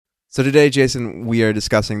So today, Jason, we are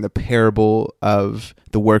discussing the parable of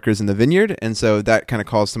the workers in the vineyard. And so that kind of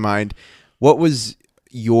calls to mind, what was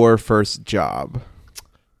your first job?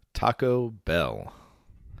 Taco Bell.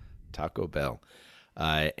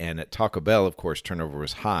 And at Taco Bell, of course, turnover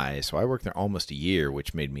was high. So I worked there almost a year,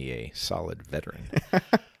 which made me a solid veteran.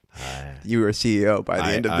 You were a CEO by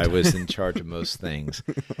the end of the I was in charge of most things.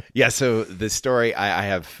 Yeah, so the story, I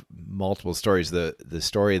have multiple stories. The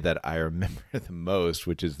story that I remember the most,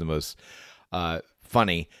 which is the most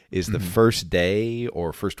funny, is the first day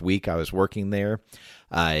or first week I was working there.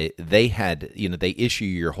 They had, they issue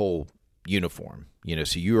your whole uniform,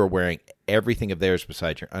 so you are wearing everything of theirs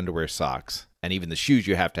besides your underwear, socks, and even the shoes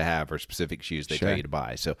you have to have are specific shoes they tell you to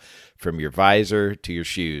buy. So from your visor to your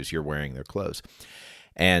shoes, you're wearing their clothes.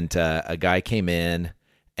 And a guy came in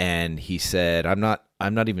and he said, I'm not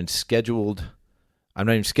even scheduled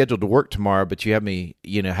to work tomorrow, but you have me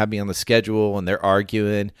on the schedule. And they're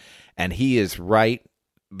arguing, and he is right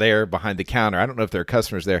there behind the counter. I don't know if there are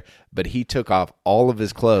customers there, but he took off all of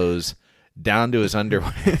his clothes down to his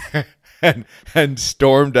underwear and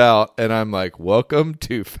stormed out. And I'm like, welcome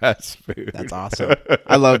to fast food. That's awesome.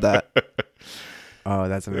 I love that. Oh,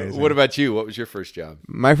 that's amazing. What about you? What was your first job?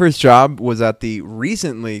 My first job was at the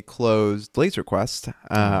recently closed Laser Quest.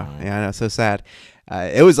 Yeah, I know, so sad.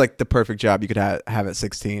 It was like the perfect job you could have at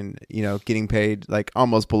 16, getting paid like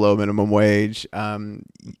almost below minimum wage,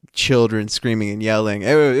 children screaming and yelling.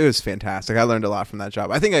 It was fantastic. I learned a lot from that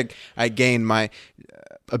job. I think I gained my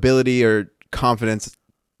ability or confidence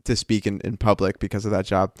to speak in public because of that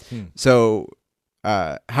job. So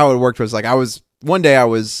how it worked was like I was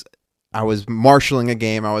marshaling a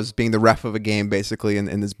game. I was being the ref of a game, basically,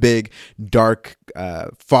 in this big, dark,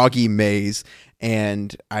 foggy maze.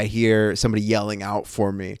 And I hear somebody yelling out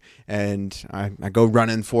for me. And I go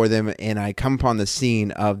running for them. And I come upon the scene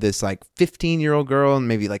of this like 15-year-old girl and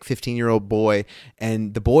maybe like 15-year-old boy.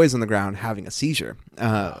 And the boy's on the ground having a seizure.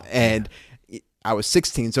 And I was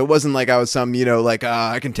 16, so it wasn't like I was some,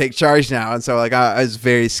 I can take charge now. And so like I was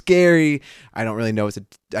very scary. I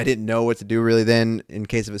didn't know what to do really then in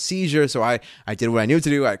case of a seizure. So I did what I knew to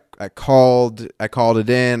do. I called it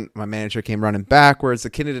in. My manager came running backwards. The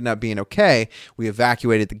kid ended up being okay. We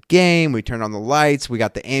evacuated the game. We turned on the lights. We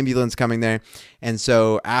got the ambulance coming there. And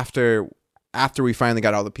so after we finally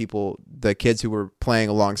got all the kids who were playing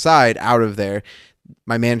alongside out of there,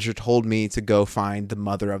 my manager told me to go find the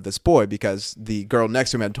mother of this boy because the girl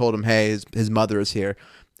next to him had told him, hey, his mother is here.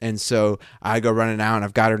 And so I go running out and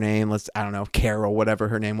I've got her name. Carol, whatever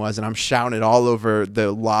her name was. And I'm shouting it all over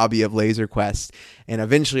the lobby of Laser Quest. And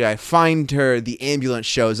eventually I find her. The ambulance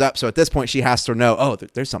shows up. So at this point she has to know,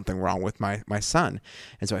 there's something wrong with my son.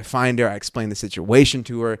 And so I find her. I explain the situation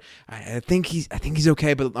to her. I think he's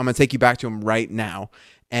okay, but I'm going to take you back to him right now.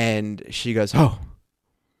 And she goes, oh,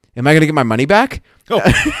 am I going to get my money back? Oh.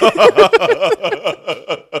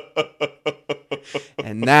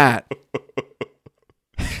 And that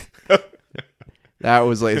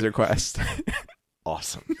was Laser Quest.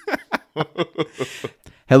 Awesome.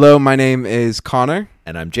 Hello, my name is Connor.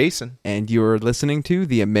 And I'm Jason. And you are listening to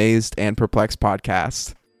the Amazed and Perplexed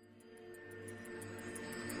podcast.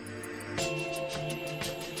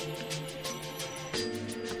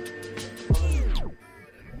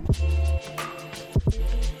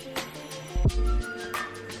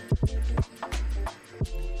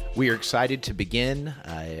 We are excited to begin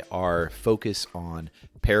our focus on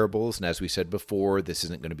parables. And as we said before, this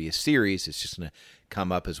isn't going to be a series. It's just going to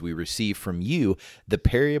come up as we receive from you the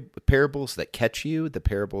parables that catch you, the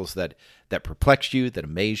parables that perplex you, that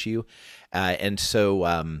amaze you. And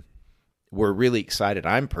so we're really excited.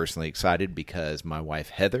 I'm personally excited because my wife,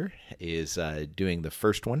 Heather, is doing the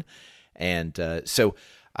first one. And so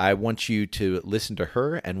I want you to listen to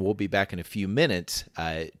her, and we'll be back in a few minutes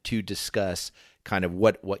to discuss kind of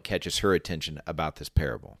what catches her attention about this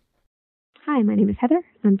parable. Hi, my name is Heather.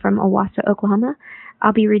 I'm from Owasso, Oklahoma.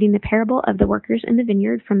 I'll be reading the parable of the workers in the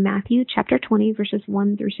vineyard from Matthew chapter 20, verses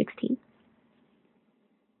 1 through 16.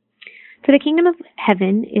 For the kingdom of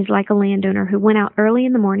heaven is like a landowner who went out early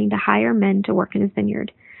in the morning to hire men to work in his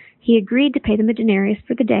vineyard. He agreed to pay them a denarius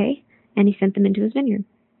for the day, and he sent them into his vineyard.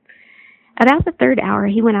 About the third hour,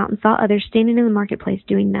 he went out and saw others standing in the marketplace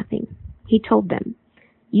doing nothing. He told them,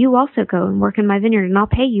 "You also go and work in my vineyard, and I'll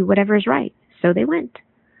pay you whatever is right." So they went.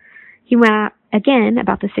 He went out again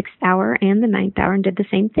about the 6th hour and the 9th hour and did the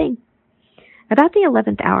same thing. About the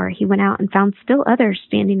 11th hour, he went out and found still others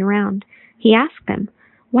standing around. He asked them,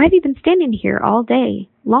 "Why have you been standing here all day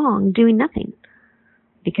long doing nothing?"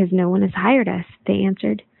 "Because no one has hired us," they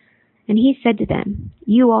answered. And he said to them,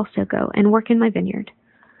 "You also go and work in my vineyard."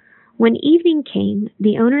 When evening came,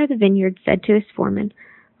 the owner of the vineyard said to his foreman,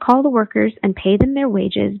 Call the workers and pay them their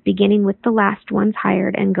wages, beginning with the last ones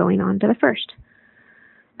hired and going on to the first."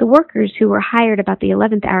 The workers who were hired about the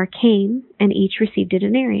 11th hour came, and each received a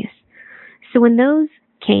denarius. So when those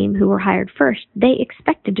came who were hired first, they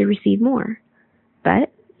expected to receive more.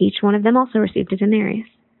 But each one of them also received a denarius.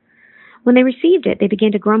 When they received it, they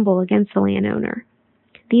began to grumble against the landowner.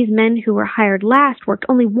 "These men who were hired last worked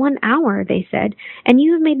only 1 hour," they said, "and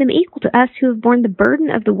you have made them equal to us who have borne the burden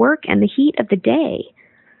of the work and the heat of the day."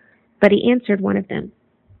 But he answered one of them,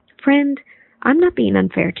 "Friend, I'm not being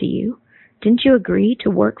unfair to you. Didn't you agree to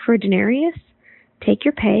work for a denarius? Take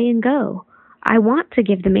your pay and go. I want to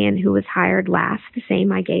give the man who was hired last the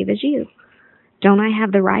same I gave as you. Don't I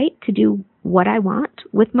have the right to do what I want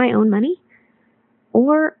with my own money?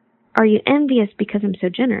 Or are you envious because I'm so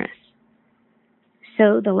generous?"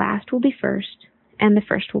 So the last will be first, and the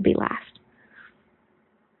first will be last.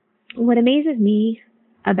 What amazes me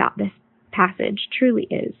about this passage truly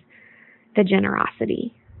is the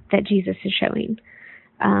generosity that Jesus is showing,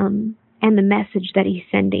 and the message that he's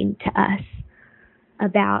sending to us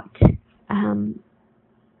about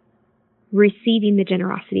receiving the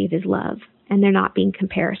generosity of his love, and there not being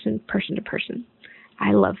comparison person to person.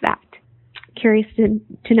 I love that. Curious to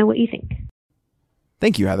know what you think.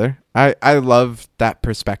 Thank you, Heather. I love that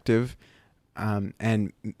perspective.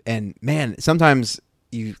 And man, sometimes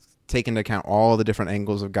you take into account all the different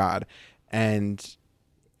angles of God, and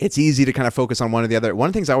it's easy to kind of focus on one or the other. One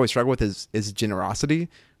of the things I always struggle with is generosity,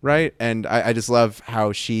 right? And I just love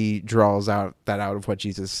how she draws that out of what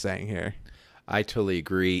Jesus is saying here. I totally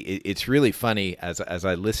agree. It's really funny as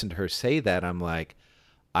I listen to her say that, I'm like,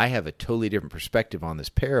 I have a totally different perspective on this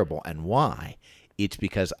parable. And why? It's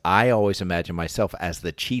because I always imagine myself as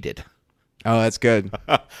the cheated. Oh, that's good.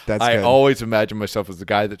 I always imagine myself as the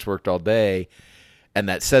guy that's worked all day. And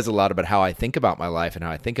that says a lot about how I think about my life and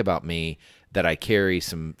how I think about me, that I carry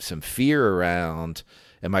some fear around.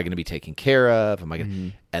 Am I going to be taken care of? Am I going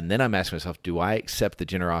to... And then I'm asking myself, do I accept the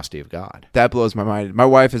generosity of God? That blows my mind. My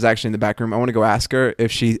wife is actually in the back room. I want to go ask her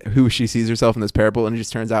who she sees herself in this parable, and it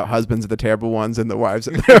just turns out husbands are the terrible ones and the wives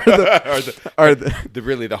are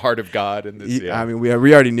really the heart of God. In this, yeah. I mean, we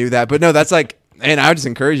already knew that, but no, that's like, and I would just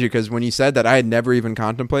encourage you, because when you said that, I had never even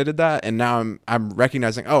contemplated that, and now I'm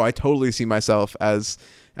recognizing, oh, I totally see myself as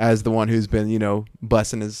the one who's been,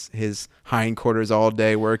 busting his hindquarters all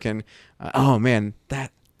day working. Oh man,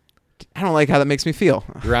 that I don't like how that makes me feel.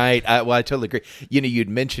 Right. I totally agree. You'd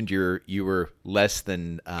mentioned you were less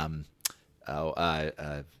than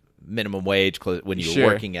minimum wage when you were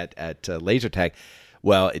working at Laser Tag.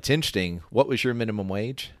 Well, it's interesting. What was your minimum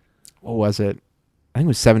wage? What was it? I think it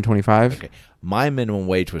was $7.25. Okay. My minimum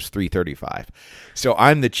wage was $3.35. So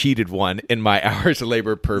I'm the cheated one in my hours of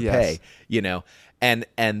labor per pay, and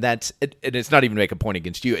that's it. And it's not even to make a point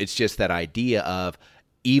against you. It's just that idea of,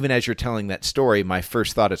 even as you're telling that story, my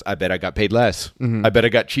first thought is, I bet I got paid less. Mm-hmm. I bet I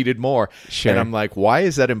got cheated more. Sure. And I'm like, why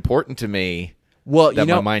is that important to me? Well, that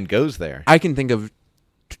my mind goes there. I can think of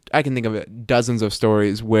dozens of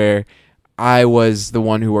stories where I was the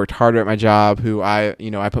one who worked harder at my job, who I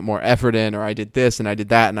put more effort in, or I did this and I did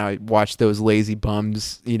that, and I watched those lazy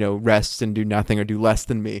bums, rest and do nothing or do less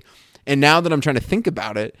than me. And now that I'm trying to think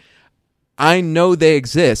about it, I know they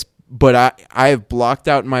exist, but I have blocked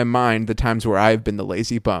out in my mind the times where I've been the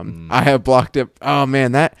lazy bum. I have blocked it. Oh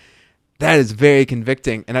man, that is very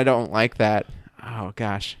convicting, and I don't like that. Oh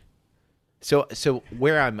gosh. So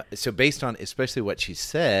based on especially what she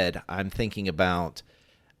said, I'm thinking about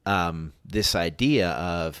this idea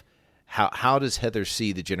of how does Heather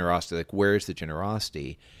see the generosity? Like, where's the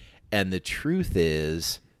generosity? And the truth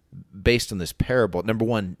is, based on this parable, number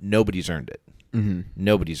one, nobody's earned it. Mm-hmm.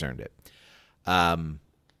 Nobody's earned it.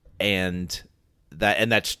 And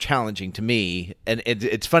that's challenging to me. And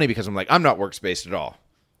it's funny because I'm like, I'm not works-based at all.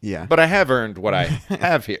 Yeah. But I have earned what I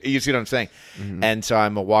have here. You see what I'm saying? Mm-hmm. And so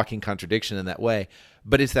I'm a walking contradiction in that way.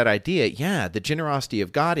 But it's that idea, the generosity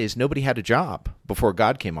of God is nobody had a job before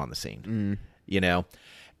God came on the scene,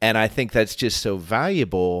 And I think that's just so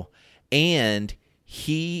valuable. And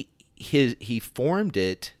he formed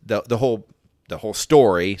it, the whole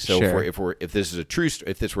story. So sure. if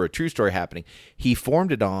this were a true story happening, he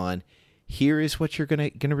formed it on, here is what you're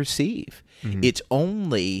gonna receive. Mm-hmm. It's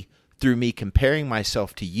only through me comparing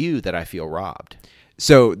myself to you that I feel robbed.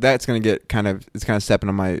 So that's going to get kind of stepping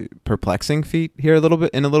on my perplexing feet here in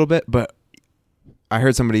a little bit. But I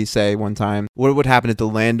heard somebody say one time, what would happen if the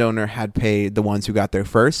landowner had paid the ones who got there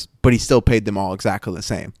first, but he still paid them all exactly the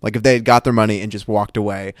same? Like, if they had got their money and just walked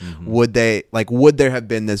away, mm-hmm. would there have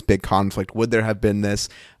been this big conflict? Would there have been this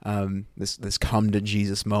this come to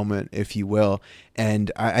Jesus moment, if you will?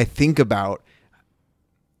 And I think about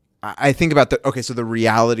I think about so the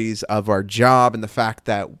realities of our job and the fact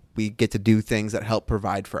that we get to do things that help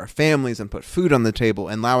provide for our families and put food on the table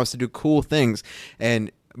and allow us to do cool things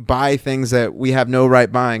and buy things that we have no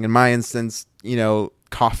right buying. In my instance,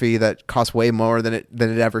 coffee that costs way more than it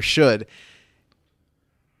ever should.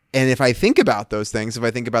 And if I think about those things, if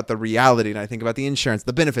I think about the reality and I think about the insurance,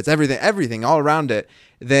 the benefits, everything all around it,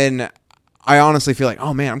 then I honestly feel like,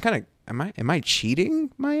 oh man, am I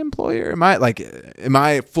cheating my employer? Am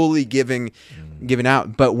I fully giving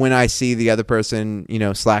out? But when I see the other person,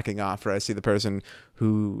 slacking off, or I see the person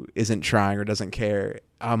who isn't trying or doesn't care,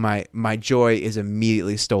 my joy is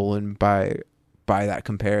immediately stolen by that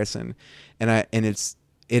comparison. And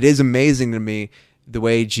it is amazing to me the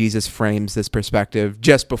way Jesus frames this perspective.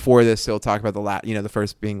 Just before this, he'll talk about the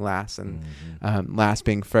first being last and last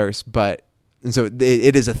being first. And so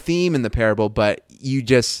it is a theme in the parable, but you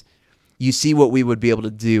see what we would be able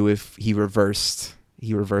to do if he reversed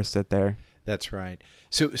it there. That's right.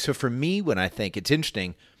 So for me, when I think, it's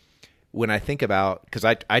interesting when I think about, because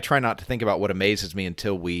I try not to think about what amazes me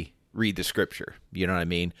until we read the scripture, you know what I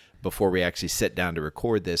mean, before we actually sit down to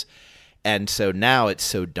record this. And so now it's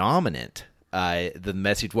so dominant. The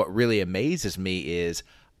message, what really amazes me is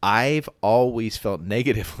I've always felt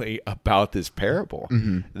negatively about this parable.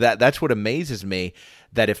 Mm-hmm. That's what amazes me,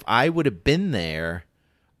 that if I would have been there,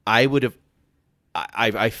 I would have,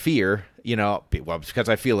 I fear, because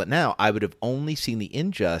I feel it now, I would have only seen the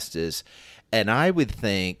injustice, and I would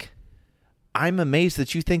think, I'm amazed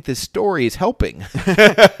that you think this story is helping.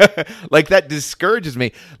 Like, that discourages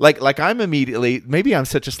me. Like I'm immediately, maybe I'm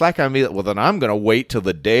such a slacker, well, then I'm going to wait till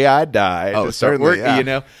the day I die to start working,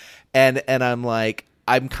 yeah. And I'm like,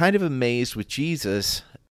 I'm kind of amazed with Jesus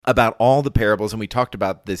about all the parables, and we talked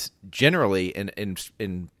about this generally in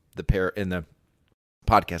the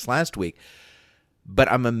podcast last week,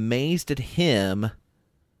 but I'm amazed at him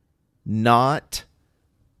not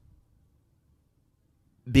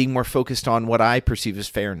being more focused on what I perceive as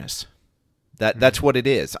fairness. That's what it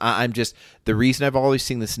is. I'm just, the reason I've always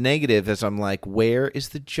seen this negative is I'm like, where is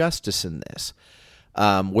the justice in this?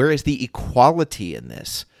 Where is the equality in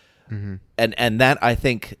this? Mm-hmm. And that, I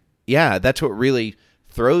think, that's what really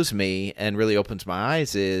throws me and really opens my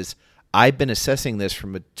eyes, is I've been assessing this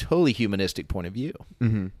from a totally humanistic point of view.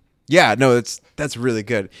 Mm-hmm. Yeah, no, that's really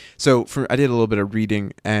good. So I did a little bit of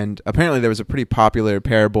reading, and apparently there was a pretty popular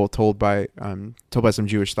parable told by some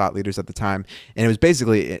Jewish thought leaders at the time, and it was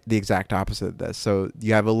basically the exact opposite of this. So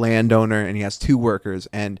you have a landowner, and he has two workers,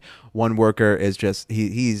 and one worker is just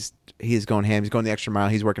he's going ham, he's going the extra mile,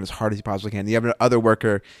 he's working as hard as he possibly can. You have another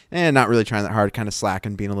worker, not really trying that hard, kind of slack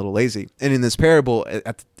and being a little lazy. And in this parable,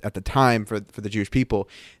 at the time for the Jewish people,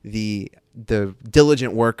 the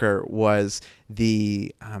diligent worker was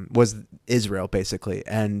Israel, basically,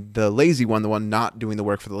 and the lazy one, the one not doing the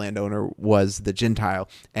work for the landowner, was the Gentile,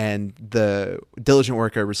 and the diligent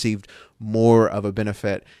worker received more of a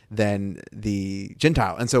benefit than the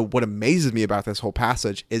Gentile. And so what amazes me about this whole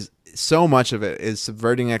passage is so much of it is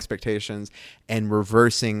subverting expectations and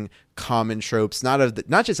reversing common tropes, not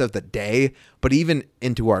just of the day, but even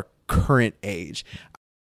into our current age.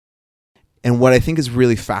 And what I think is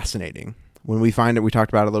really fascinating, when we find it, we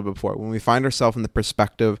talked about it a little bit before, when we find ourselves in the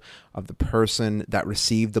perspective of the person that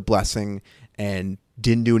received the blessing and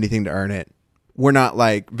didn't do anything to earn it, we're not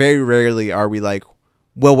like, very rarely are we like,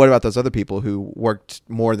 well, what about those other people who worked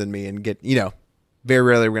more than me and get, very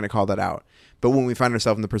rarely we're going to call that out. But when we find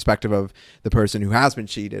ourselves in the perspective of the person who has been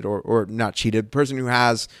cheated or not cheated, the person who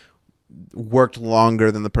has worked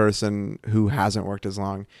longer than the person who hasn't worked as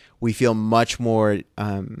long, we feel much more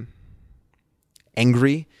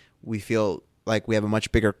angry. We feel like we have a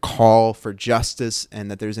much bigger call for justice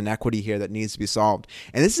and that there's inequity here that needs to be solved.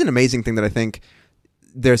 And this is an amazing thing that I think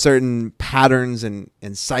there are certain patterns and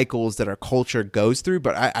cycles that our culture goes through,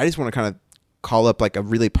 but I just want to kind of call up like a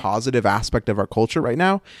really positive aspect of our culture right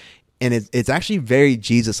now. And it's actually very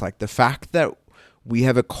Jesus-like. The fact that we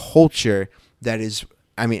have a culture that is,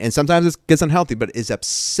 and sometimes it gets unhealthy, but is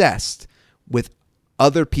obsessed with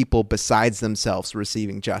other people besides themselves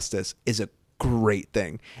receiving justice is a great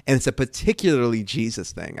thing. And it's a particularly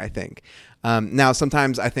Jesus thing, I think. Now,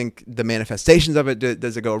 sometimes I think the manifestations of it,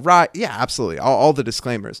 does it go right? Yeah, absolutely. All the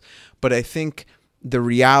disclaimers. But I think the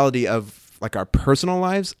reality of like our personal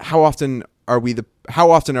lives, how often are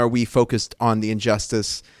we focused on the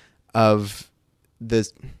injustice of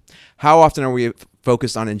this? How often are we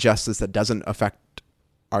focused on injustice that doesn't affect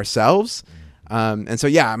ourselves? And so,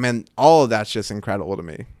 all of that's just incredible to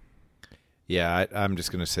me. Yeah, I'm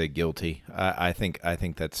just going to say guilty. I think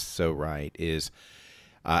that's so right.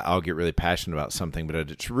 I'll get really passionate about something, but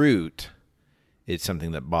at its root, it's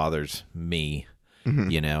something that bothers me.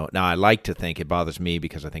 Now I like to think it bothers me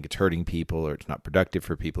because I think it's hurting people or it's not productive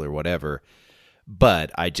for people or whatever.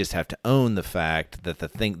 But I just have to own the fact that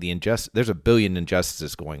there's a billion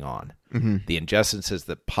injustices going on. The injustices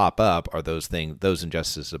that pop up are those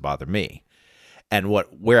injustices that bother me. And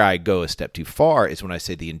where I go a step too far is when I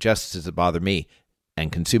say the injustices that bother me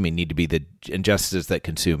and consume me need to be the injustices that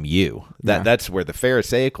consume you. That's where the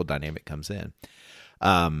Pharisaical dynamic comes in.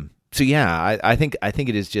 I think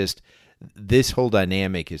it is just, this whole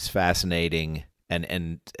dynamic is fascinating.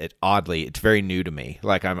 And oddly, it's very new to me.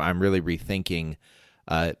 Like I'm really rethinking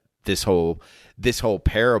this whole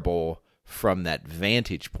parable from that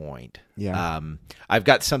vantage point. Yeah. I've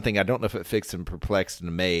got something, I don't know if it fits in Perplexed and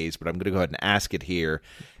Amazed, but I'm going to go ahead and ask it here.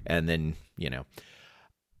 And then,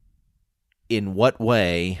 in what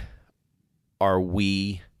way are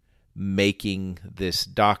we making this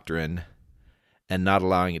doctrine and not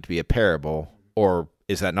allowing it to be a parable? Or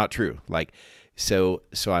is that not true? So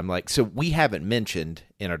I'm like, so we haven't mentioned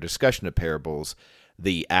in our discussion of parables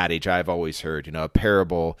the adage I've always heard, a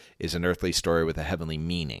parable is an earthly story with a heavenly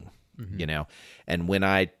meaning, And when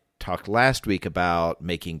I talked last week about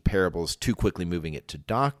making parables too quickly moving it to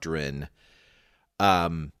doctrine,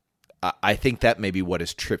 I think that may be what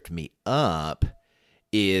has tripped me up,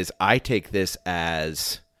 is I take this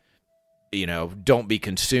as, don't be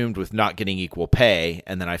consumed with not getting equal pay,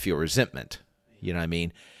 and then I feel resentment. You know what I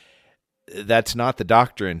mean? That's not the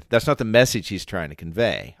doctrine. That's not the message he's trying to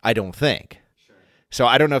convey, I don't think. Sure. So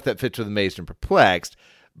I don't know if that fits with Amazed and Perplexed,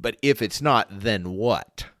 but if it's not, then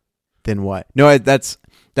what? Then what? No, that's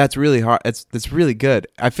really hard. That's really good.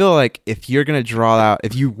 I feel like if you were to draw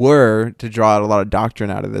out a lot of doctrine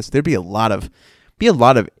out of this, there'd be a lot of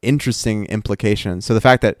interesting implications. So the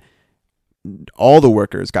fact that all the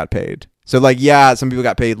workers got paid. So some people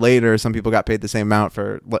got paid later, some people got paid the same amount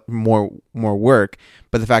for more work,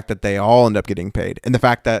 but the fact that they all end up getting paid, and the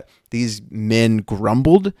fact that these men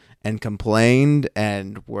grumbled and complained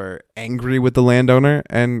and were angry with the landowner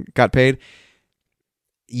and got paid,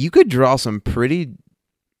 you could draw some pretty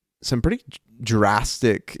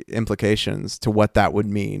drastic implications to what that would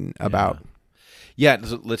mean about. Yeah,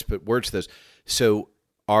 let's put words to those. So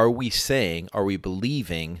are we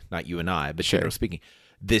believing, not you and I, but generally speaking,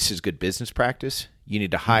 this is good business practice? You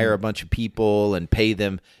need to hire a bunch of people and pay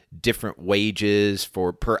them different wages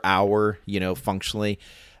per hour, functionally,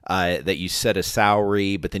 that you set a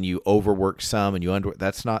salary, but then you overwork some and you underwork.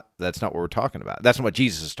 That's not what we're talking about. That's not what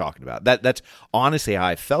Jesus is talking about. That's honestly how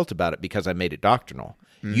I felt about it, because I made it doctrinal.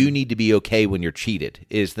 You need to be okay when you're cheated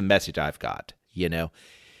is the message I've got,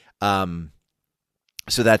 So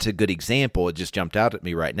that's a good example. It just jumped out at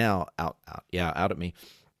me right now, out at me,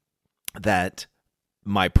 that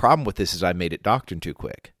my problem with this is I made it doctrine too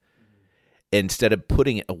quick. Instead of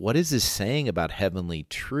putting it, what is this saying about heavenly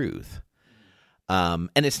truth? And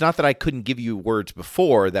it's not that I couldn't give you words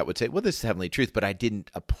before that would say, well, this is heavenly truth, but I didn't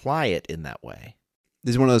apply it in that way.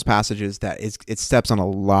 This is one of those passages that it steps on a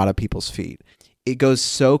lot of people's feet. It goes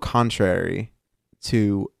so contrary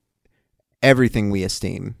to everything we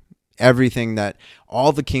esteem, everything that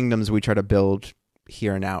all the kingdoms we try to build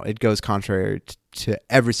here and now. It goes contrary to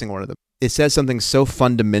every single one of them. It says something so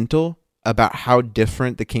fundamental about how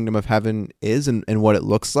different the kingdom of heaven is and what it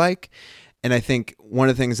looks like. And I think one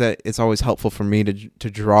of the things that it's always helpful for me to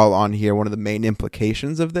draw on here, one of the main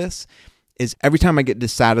implications of this, is every time I get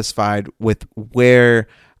dissatisfied with where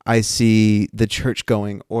I see the church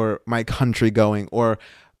going or my country going or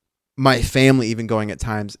my family even going at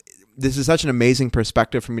times, this is such an amazing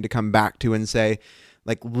perspective for me to come back to and say,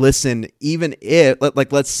 listen, even if,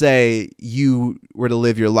 let's say you were to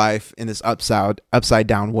live your life in this upside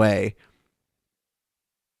down way,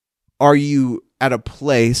 are you at a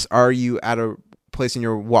place in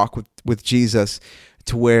your walk with Jesus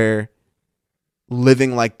to where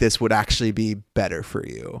living like this would actually be better for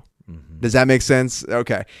you? Mm-hmm. Does that make sense?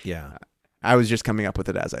 Okay. Yeah. I was just coming up with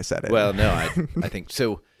it as I said it. Well, no, I think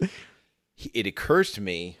so. It occurs to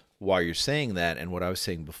me while you're saying that, and what I was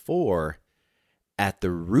saying before, at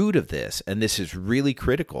the root of this, and this is really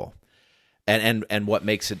critical, and what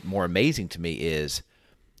makes it more amazing to me is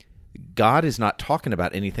God is not talking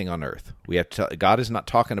about anything on earth. God is not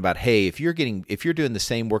talking about, hey, if you're doing the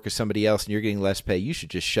same work as somebody else and you're getting less pay, you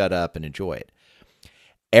should just shut up and enjoy it.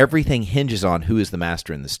 Everything hinges on who is the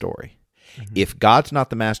master in the story. Mm-hmm. If God's not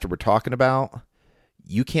the master we're talking about,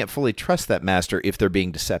 you can't fully trust that master if they're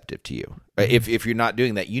being deceptive to you. Mm-hmm. If you're not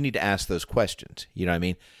doing that, you need to ask those questions. You know what I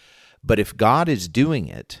mean? But if God is doing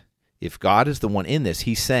it, if God is the one in this,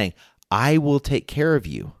 he's saying, I will take care of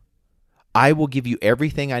you. I will give you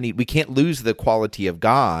everything I need. We can't lose the quality of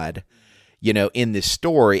God, in this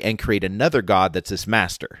story and create another God that's this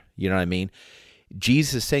master. You know what I mean?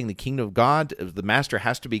 Jesus is saying the kingdom of God, the master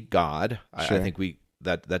has to be God. Sure. I think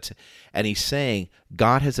that's, and he's saying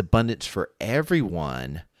God has abundance for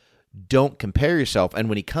everyone. Don't compare yourself. And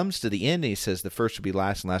when he comes to the end, and he says the first will be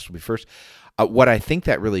last and last will be first. What I think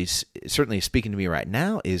that really certainly is speaking to me right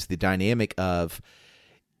now is the dynamic of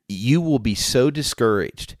you will be so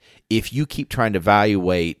discouraged if you keep trying to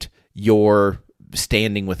evaluate your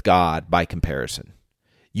standing with God by comparison.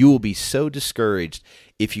 You will be so discouraged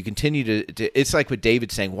if you continue to it's like what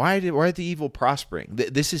David's saying, why are the evil prospering?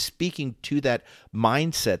 This is speaking to that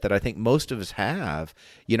mindset that I think most of us have.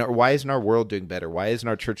 Why isn't our world doing better? Why isn't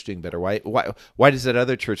our church doing better? Why does that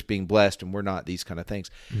other church being blessed and we're not? These kind of things.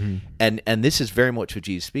 Mm-hmm. And this is very much what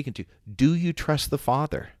Jesus is speaking to. Do you trust the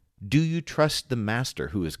Father? Do you trust the Master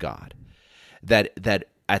who is God? That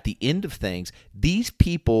at the end of things, these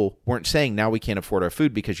people weren't saying, now we can't afford our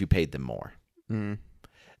food because you paid them more. Mm.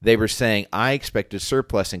 They were saying, I expect a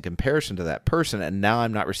surplus in comparison to that person, and now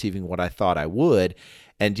I'm not receiving what I thought I would.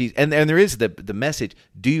 And there is the message,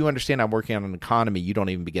 do you understand I'm working on an economy you don't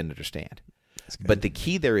even begin to understand? But the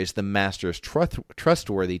key there is the master is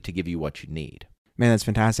trustworthy to give you what you need. Man, that's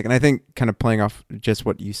fantastic. And I think kind of playing off just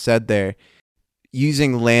what you said there,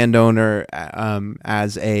 using landowner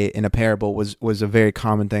as in a parable was a very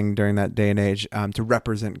common thing during that day and age to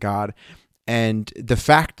represent God. And the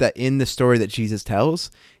fact that in the story that Jesus tells,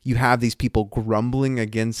 you have these people grumbling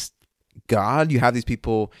against God, you have these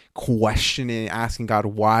people questioning, asking God,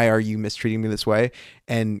 why are you mistreating me this way?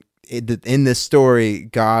 And in this story,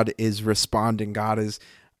 God is responding. God is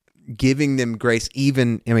giving them grace,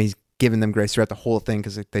 he's giving them grace throughout the whole thing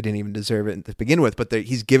because they didn't even deserve it to begin with, but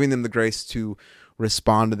he's giving them the grace to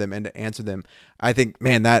respond to them and to answer them. I think,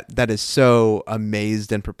 man, that is so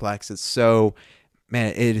amazed and perplexed. It's so...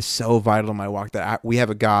 Man, it is so vital in my walk that we have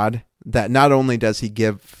a God that not only does he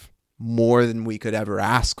give more than we could ever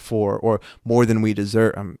ask for or more than we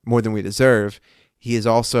deserve, he is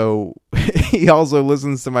also he also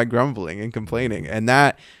listens to my grumbling and complaining. And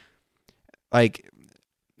that, like,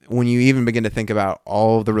 when you even begin to think about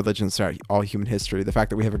all of the religions throughout all human history, the fact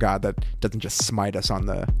that we have a God that doesn't just smite us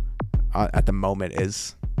at the moment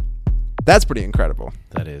that's pretty incredible.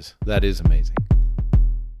 That is amazing.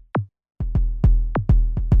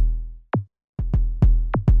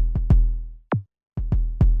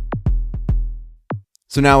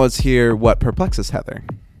 So now let's hear what perplexes Heather.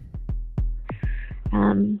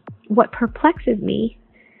 What perplexes me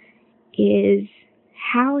is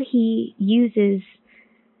how he uses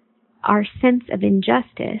our sense of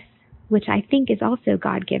injustice, which I think is also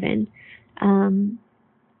God-given, to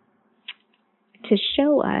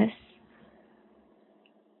show us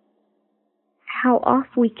how off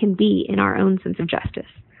we can be in our own sense of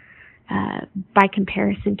justice by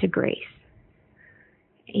comparison to grace.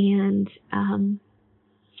 And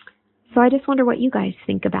so I just wonder what you guys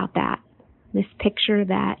think about that. This picture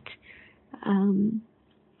that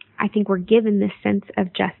I think we're given this sense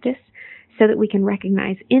of justice so that we can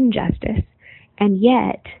recognize injustice, and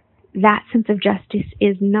yet that sense of justice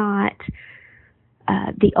is not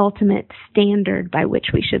the ultimate standard by which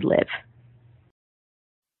we should live.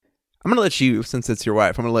 I'm going to let you, since it's your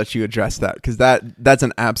wife, I'm going to let you address that, because that's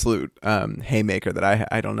an absolute haymaker that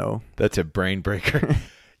I don't know. That's a brain breaker.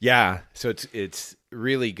 Yeah, so it's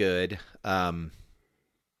really good.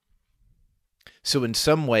 So in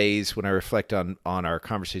some ways, when I reflect on our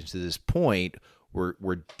conversations to this point,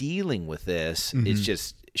 we're dealing with this. Mm-hmm. It's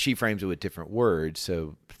just she frames it with different words.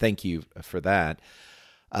 So thank you for that.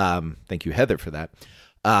 Thank you, Heather, for that.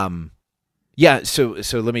 Yeah. So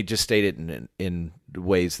let me just state it in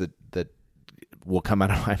ways that will come out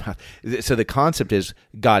of my mouth. So the concept is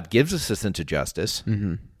God gives us a sense of justice,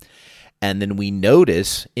 mm-hmm. and then we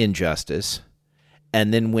notice injustice.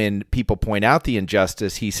 And then when people point out the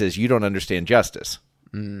injustice, he says, you don't understand justice.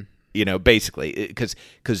 Mm. Basically,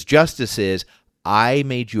 because justice is, I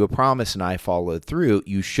made you a promise and I followed through.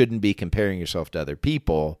 You shouldn't be comparing yourself to other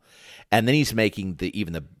people. And then he's making the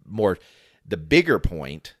bigger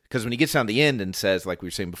point, because when he gets down to the end and says, like we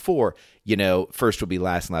were saying before, first will be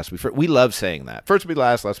last and last will be first. We love saying that. First will be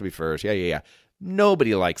last will be first. Yeah.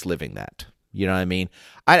 Nobody likes living that. You know what I mean?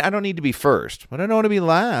 I don't need to be first, but I don't want to be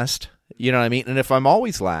last. You know what I mean? And if I'm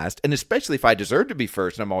always last, and especially if I deserve to be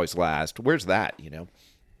first and I'm always last, where's that,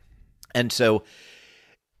 And so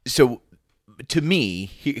to me,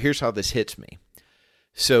 here's how this hits me.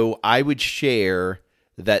 So I would share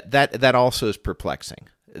that also is perplexing.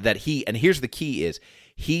 And here's the key is,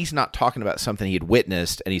 he's not talking about something he had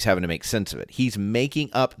witnessed and he's having to make sense of it. He's making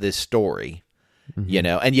up this story. Mm-hmm.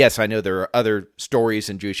 And yes, I know there are other stories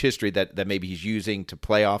in Jewish history that maybe he's using to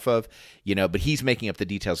play off of, but he's making up the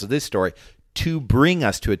details of this story to bring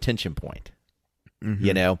us to a tension point.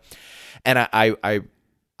 you know? And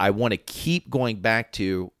I want to keep going back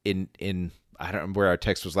to in I don't remember where our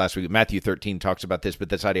text was last week. Matthew 13 talks about this, but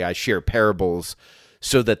this idea, I share parables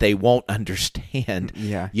so that they won't understand,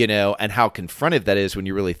 you know, and how confrontive that is when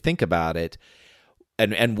you really think about it.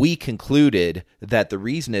 And we concluded that the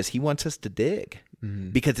reason is he wants us to dig,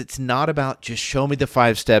 because it's not about just show me the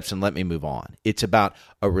 5 steps and let me move on. It's about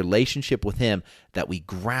a relationship with him that we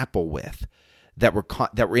grapple with, that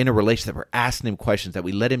we're in a relationship, that we're asking him questions, that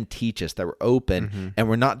we let him teach us, that we're open, and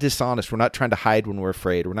we're not dishonest. We're not trying to hide when we're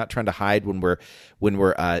afraid. We're not trying to hide when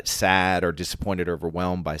we're sad or disappointed or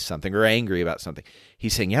overwhelmed by something or angry about something.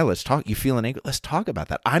 He's saying, yeah, let's talk. You feeling angry? Let's talk about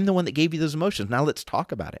that. I'm the one that gave you those emotions. Now let's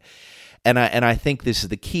talk about it. And I think this is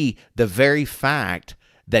the key. The very fact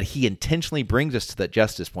that he intentionally brings us to that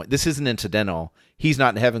justice point. This isn't incidental. He's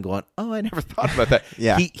not in heaven going, oh, I never thought about that.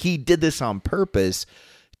 He did this on purpose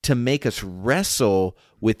to make us wrestle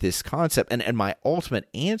with this concept. And my ultimate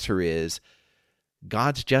answer is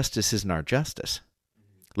God's justice isn't our justice.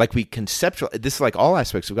 Like we conceptualize, this is like all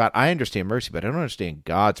aspects of God. I understand mercy, but I don't understand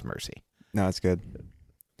God's mercy. No, that's good.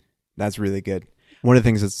 That's really good. One of the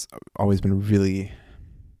things that's always been really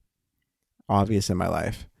obvious in my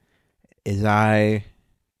life is I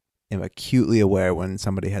am acutely aware when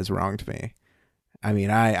somebody has wronged me. I mean,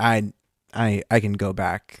 I can go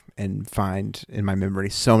back and find in my memory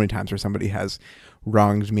so many times where somebody has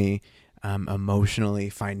wronged me emotionally,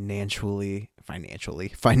 financially.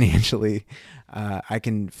 I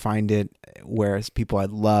can find it where it's people I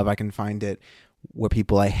love. I can find it where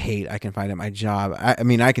people I hate. I can find it at my job. I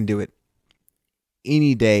mean, I can do it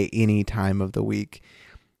any day, any time of the week.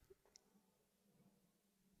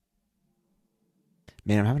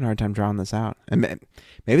 Man, I'm having a hard time drawing this out. And maybe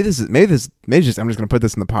I'm just going to put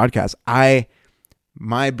this in the podcast.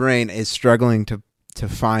 My brain is struggling to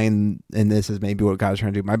find, and this is maybe what God's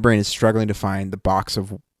trying to do. My brain is struggling to find the box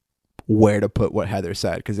of where to put what Heather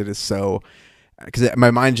said, because my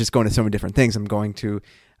mind's just going to so many different things. I'm going to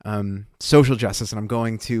social justice, and I'm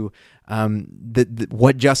going to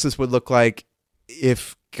what justice would look like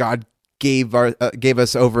if God gave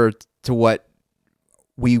us over to what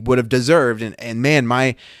we would have deserved. And man,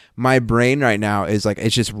 my brain right now is like,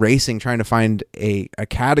 it's just racing, trying to find a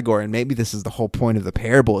category. And maybe this is the whole point of the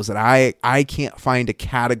parable, is that I can't find a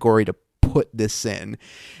category to put this in.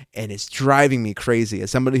 And it's driving me crazy.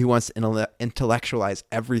 As somebody who wants to intellectualize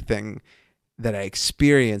everything that I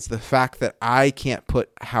experience, the fact that I can't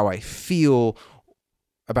put how I feel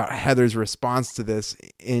about Heather's response to this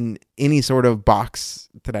in any sort of box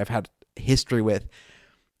that I've had history with,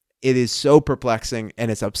 it is so perplexing,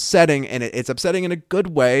 and it's upsetting, and it's upsetting in a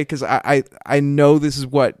good way, because I know this is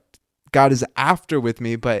what God is after with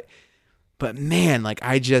me, but man, like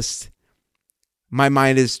my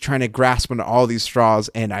mind is trying to grasp onto all these straws,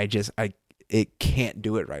 and it can't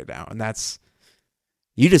do it right now. And that's,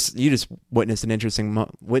 you just witnessed an interesting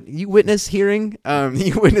you witness an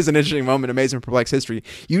interesting moment in Amazing Perplexed History.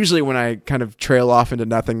 Usually when I kind of trail off into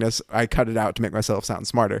nothingness, I cut it out to make myself sound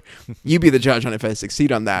smarter. You be the judge on if I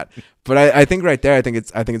succeed on that. But I think right there, I think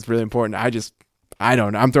it's really important. I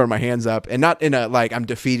don't know. I'm throwing my hands up, and not in a like I'm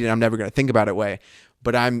defeated, I'm never going to think about it way,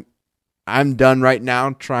 but I'm done right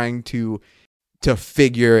now trying to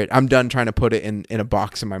figure it. I'm done trying to put it in a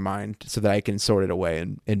box in my mind so that I can sort it away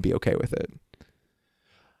and be okay with it.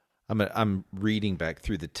 I'm reading back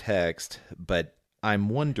through the text, but I'm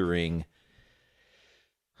wondering,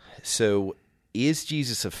 so is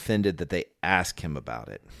Jesus offended that they ask him about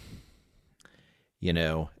it? You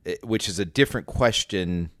know, which is a different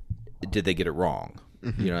question. Did they get it wrong?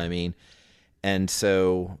 Mm-hmm. You know what I mean? And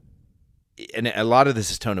so, and a lot of this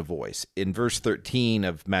is tone of voice. In verse 13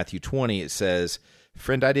 of Matthew 20, it says,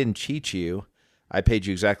 "Friend, I didn't cheat you. I paid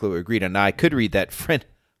you exactly what we agreed on." Now, I could read that, "Friend,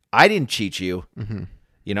 I didn't cheat you. Mm-hmm.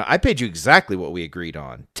 You know, I paid you exactly what we agreed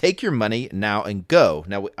on. Take your money now and go."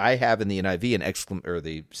 Now, I have in the NIV or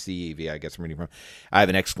the CEV, I guess I'm reading from, I have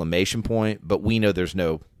an exclamation point, but we know there's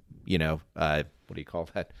no, what do you call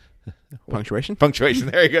that? Punctuation?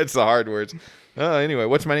 Punctuation. There you go. It's the hard words. Anyway,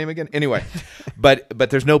 what's my name again? Anyway, but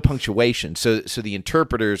there's no punctuation. So the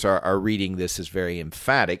interpreters are reading this as very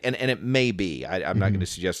emphatic, and it may be. I'm not going to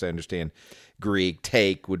suggest I understand Greek.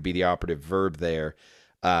 Take would be the operative verb there.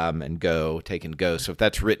 And go, take and go. So if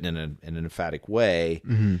that's written in an emphatic way,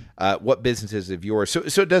 what business is of yours?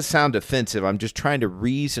 So it does sound offensive. I'm just trying to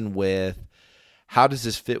reason with, how does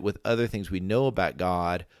this fit with other things we know about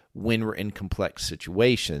God when we're in complex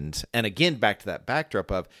situations? And again, back to that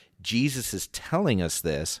backdrop of Jesus is telling us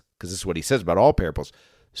this, because this is what he says about all parables,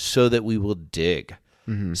 so that we will dig,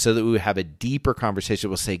 so that we will have a deeper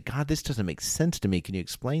conversation. We'll say, God, this doesn't make sense to me. Can you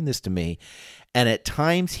explain this to me? And at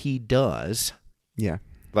times he does. Yeah.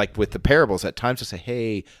 Like with the parables, at times I say,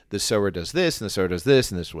 hey, the sower does this, and the sower does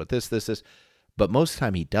this, and this is what this is. But most of the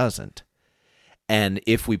time he doesn't. And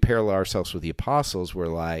if we parallel ourselves with the apostles, we're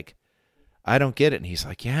like, I don't get it. And he's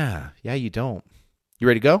like, yeah, you don't. You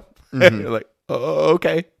ready to go? Mm-hmm. You're like, oh,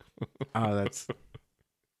 okay. Oh, that's...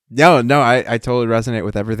 No, I totally resonate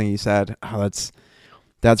with everything you said. Oh,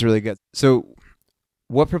 that's really good. So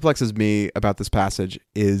what perplexes me about this passage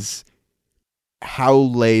is how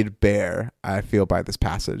laid bare I feel by this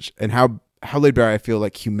passage, and how laid bare I feel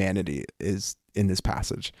like humanity is in this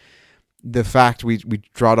passage. The fact we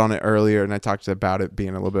drawed on it earlier, and I talked about it being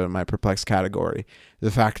a little bit of my perplexed category.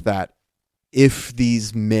 The fact that if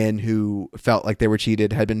these men who felt like they were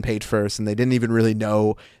cheated had been paid first, and they didn't even really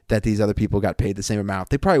know that these other people got paid the same amount,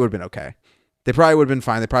 they probably would have been okay. They probably would have been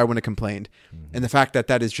fine. They probably wouldn't have complained. Mm-hmm. And the fact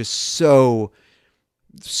that is just so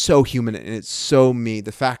human, and it's so me.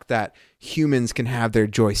 The fact that humans can have their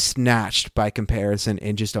joy snatched by comparison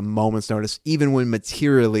in just a moment's notice, even when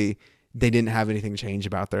materially they didn't have anything change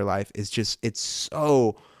about their life, is just, it's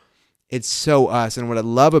so us. And what I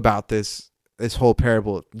love about this whole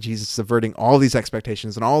parable, Jesus subverting all these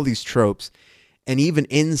expectations and all these tropes, and even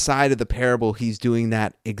inside of the parable, he's doing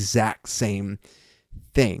that exact same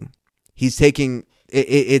thing. He's taking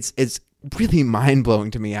it's really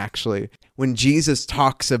mind-blowing to me, actually, when Jesus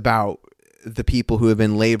talks about the people who have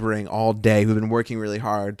been laboring all day, who've been working really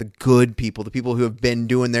hard, the good people, the people who have been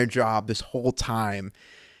doing their job this whole time.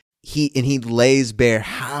 He lays bare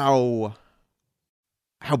how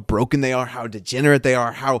broken they are, how degenerate they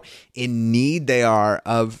are, how in need they are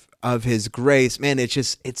of his grace. Man,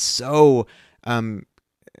 it's so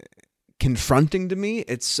confronting to me.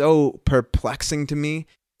 It's so perplexing to me.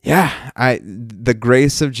 Yeah, the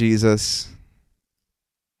grace of Jesus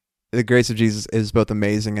is both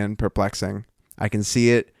amazing and perplexing. I can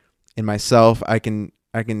see it in myself. I can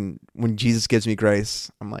when Jesus gives me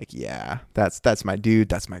grace, I'm like, yeah, that's my dude,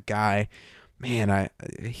 that's my guy. Man,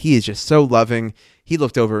 he is just so loving. He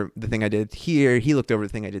looked over the thing I did here. He looked over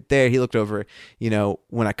the thing I did there. He looked over,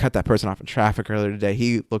 when I cut that person off in traffic earlier today.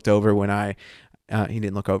 He looked over when he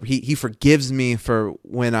didn't look over. He forgives me for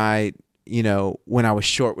when I was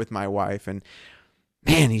short with my wife. And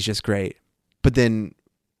man, he's just great. But then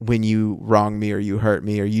when you wrong me or you hurt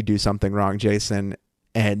me or you do something wrong, Jason,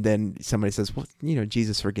 and then somebody says, well,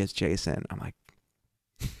 Jesus forgives Jason. I'm like,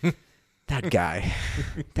 that guy,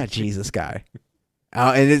 that Jesus guy.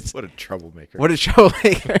 And it's what a troublemaker. This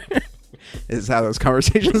is how those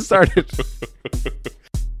conversations started.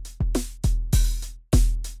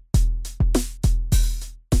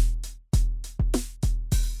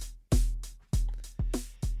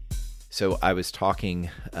 So I was talking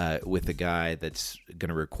with a guy that's going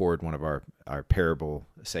to record one of our parable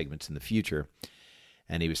segments in the future.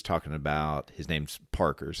 And he was talking about, his name's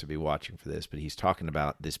Parker, so be watching for this, but he's talking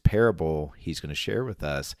about this parable he's going to share with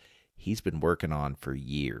us. He's been working on for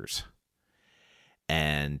years.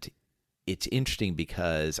 And it's interesting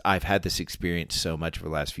because I've had this experience so much over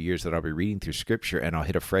the last few years that I'll be reading through scripture and I'll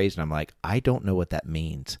hit a phrase and I'm like, I don't know what that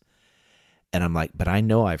means. And I'm like, but I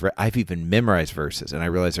know I've even memorized verses, and I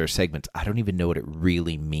realize there are segments, I don't even know what it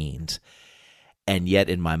really means. And yet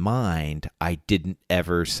in my mind, I didn't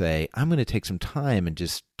ever say, I'm going to take some time and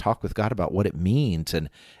just talk with God about what it means and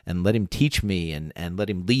let him teach me and let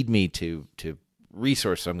him lead me to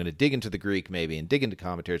resources. So I'm going to dig into the Greek maybe and dig into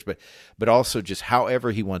commentaries, but also just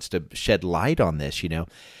however he wants to shed light on this,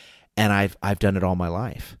 And I've done it all my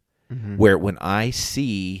life, where when I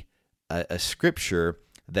see a scripture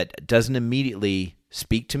that doesn't immediately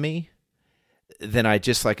speak to me, then I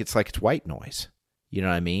just it's white noise. You know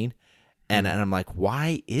what I mean? And I'm like,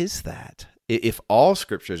 why is that? If all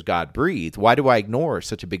scripture is God-breathed, why do I ignore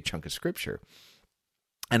such a big chunk of scripture?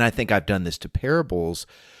 And I think I've done this to parables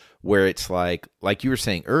where it's like you were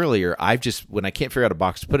saying earlier, when I can't figure out a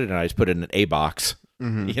box to put it in, I just put it in a box,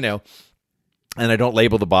 and I don't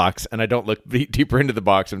label the box, and I don't look deeper into the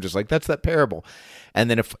box. I'm just like, that's that parable. And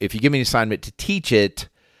then if you give me an assignment to teach it,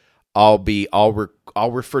 I'll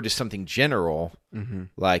refer to something general,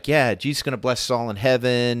 like, yeah, Jesus is going to bless us all in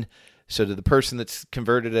heaven. So to the person that's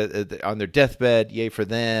converted on their deathbed, yay for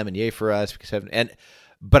them and yay for us, because heaven.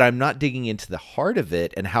 But I'm not digging into the heart of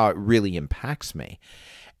it and how it really impacts me.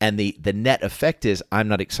 And the net effect is I'm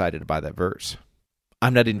not excited by that verse.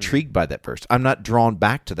 I'm not intrigued by that verse. I'm not drawn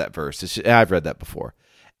back to that verse. I've read that before.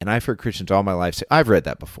 And I've heard Christians all my life say, I've read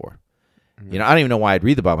that before. I don't even know why I'd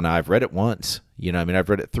read the Bible now. I've read it once. I've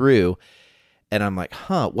read it through. And I'm like,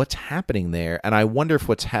 what's happening there? And I wonder if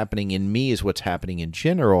what's happening in me is what's happening in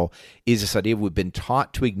general, is this idea we've been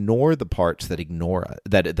taught to ignore the parts that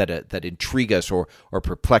intrigue us or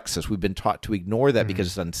perplex us. We've been taught to ignore that because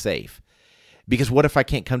it's unsafe, Because what if I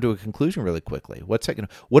can't come to a conclusion really quickly? What's that going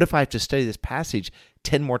to? What if I have to study this passage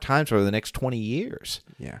 10 more times over the next 20 years?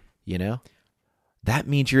 Yeah. You know, that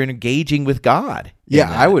means you're engaging with God. Yeah,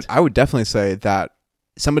 I would definitely say that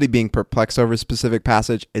somebody being perplexed over a specific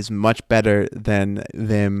passage is much better than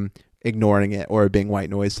them ignoring it or being white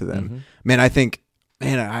noise to them. Mm-hmm. Man, I think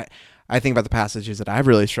about the passages that I've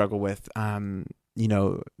really struggled with. You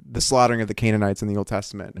know, the slaughtering of the Canaanites in the Old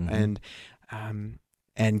Testament,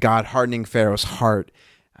 and God hardening Pharaoh's heart,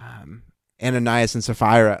 Ananias and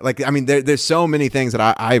Sapphira. Like, I mean, there's so many things that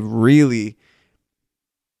I've really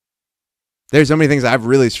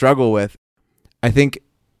struggled with. I think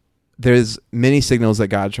there's many signals that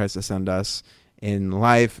God tries to send us in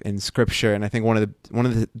life, in Scripture, and I think one of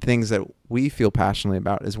the things that we feel passionately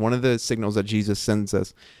about is one of the signals that Jesus sends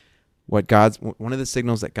us. One of the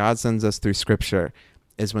signals that God sends us through Scripture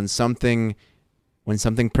is when something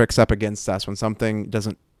pricks up against us, when something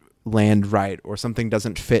doesn't land right, or something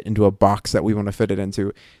doesn't fit into a box that we want to fit it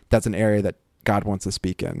into. That's an area that God wants to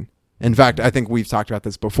speak in. In fact, I think we've talked about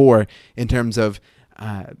this before in terms of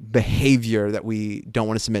behavior that we don't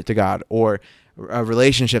want to submit to God, or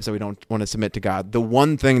relationships that we don't want to submit to God. The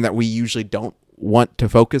one thing that we usually don't want to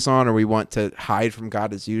focus on, or we want to hide from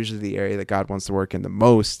God, is usually the area that God wants to work in the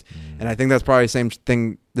most. And I think that's probably the same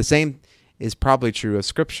thing. The same is probably true of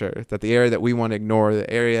Scripture, that the area that we want to ignore, the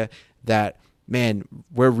area that, man,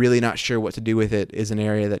 we're really not sure what to do with it, is an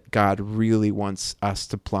area that God really wants us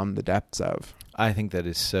to plumb the depths of. I think that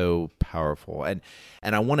is so powerful. And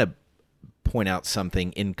I want to point out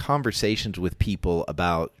something in conversations with people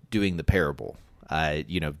about doing the parable,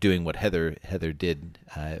 doing what Heather did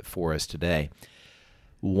for us today.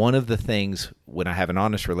 One of the things when I have an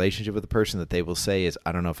honest relationship with a person that they will say is,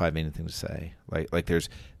 I don't know if I have anything to say. Like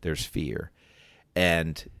there's fear.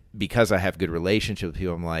 And because I have good relationship with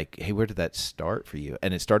people, I'm like, hey, where did that start for you?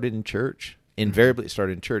 And it started in church. Invariably, it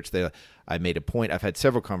started in church. I made a point. I've had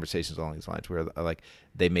several conversations along these lines where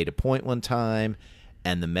they made a point one time,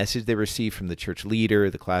 and the message they received from the church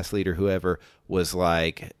leader, the class leader, whoever, was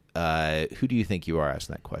like, who do you think you are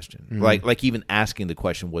asking that question? Mm-hmm. Like even asking the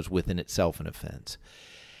question was within itself an offense.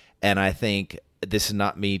 And I think this is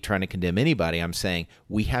not me trying to condemn anybody. I'm saying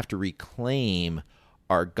we have to reclaim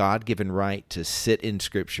our God-given right to sit in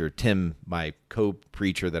Scripture. Tim, my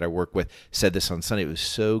co-preacher that I work with, said this on Sunday. It was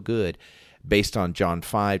so good, based on John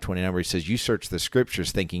 5:29, where he says, you search the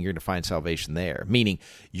Scriptures thinking you're going to find salvation there, meaning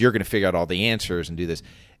you're going to figure out all the answers and do this.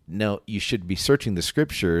 No, you should be searching the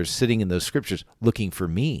Scriptures, sitting in those Scriptures, looking for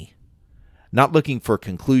me, not looking for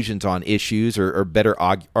conclusions on issues or better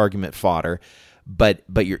argument fodder, but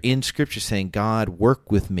you're in Scripture saying, God,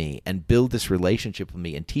 work with me and build this relationship with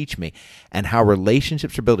me and teach me. And how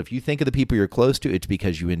relationships are built, if you think of the people you're close to, it's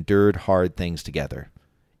because you endured hard things together.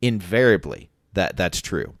 Invariably, that's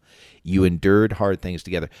true. You endured hard things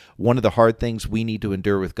together. One of the hard things we need to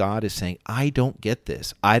endure with God is saying, I don't get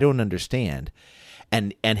this. I don't understand.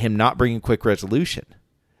 And him not bringing quick resolution.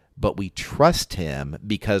 But we trust him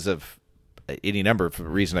because of any number of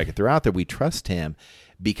reasons I could throw out there. We trust him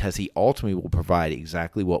because he ultimately will provide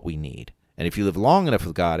exactly what we need. And if you live long enough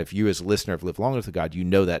with God, if you as a listener have lived long enough with God, you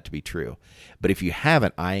know that to be true. But if you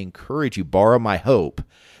haven't, I encourage you, borrow my hope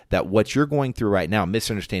that what you're going through right now,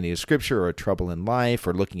 misunderstanding of Scripture or a trouble in life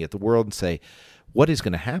or looking at the world and say, what is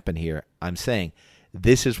going to happen here? I'm saying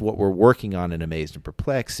this is what we're working on in Amazed and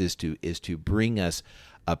Perplexed, is to bring us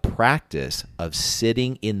a practice of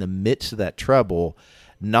sitting in the midst of that trouble,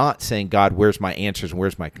 not saying, God, where's my answers and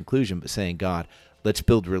where's my conclusion, but saying, God, let's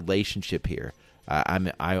build relationship here.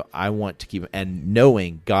 I want to keep, and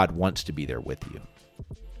knowing God wants to be there with you.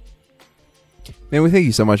 Man, we thank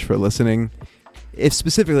you so much for listening. If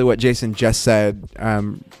specifically what Jason just said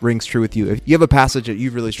rings true with you, if you have a passage that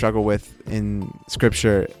you really struggle with in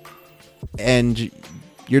Scripture, and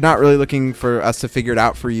you're not really looking for us to figure it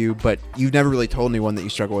out for you, but you've never really told anyone that you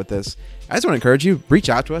struggle with this, I just want to encourage you, reach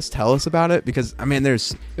out to us, tell us about it, because I mean,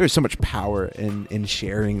 there's so much power in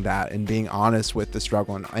sharing that and being honest with the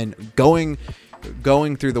struggle and going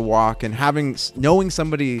through the walk and knowing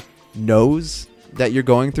somebody knows that you're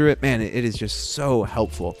going through it. Man, it is just so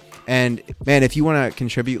helpful. And man, if you want to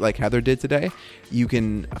contribute like Heather did today, you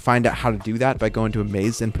can find out how to do that by going to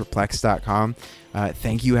amazedandperplexed.com.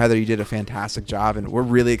 Thank you, Heather. You did a fantastic job, and we're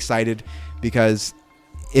really excited because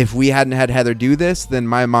if we hadn't had Heather do this, then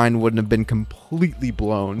my mind wouldn't have been completely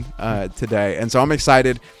blown today. And so I'm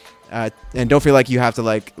excited. And don't feel like you have to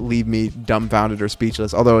like leave me dumbfounded or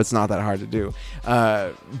speechless, although it's not that hard to do.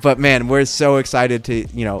 But man, we're so excited to,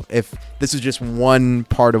 if this is just one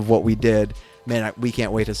part of what we did, man, we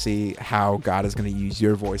can't wait to see how God is going to use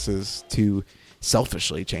your voices to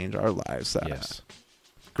selfishly change our lives. Yes.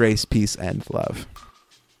 Grace, peace, and love.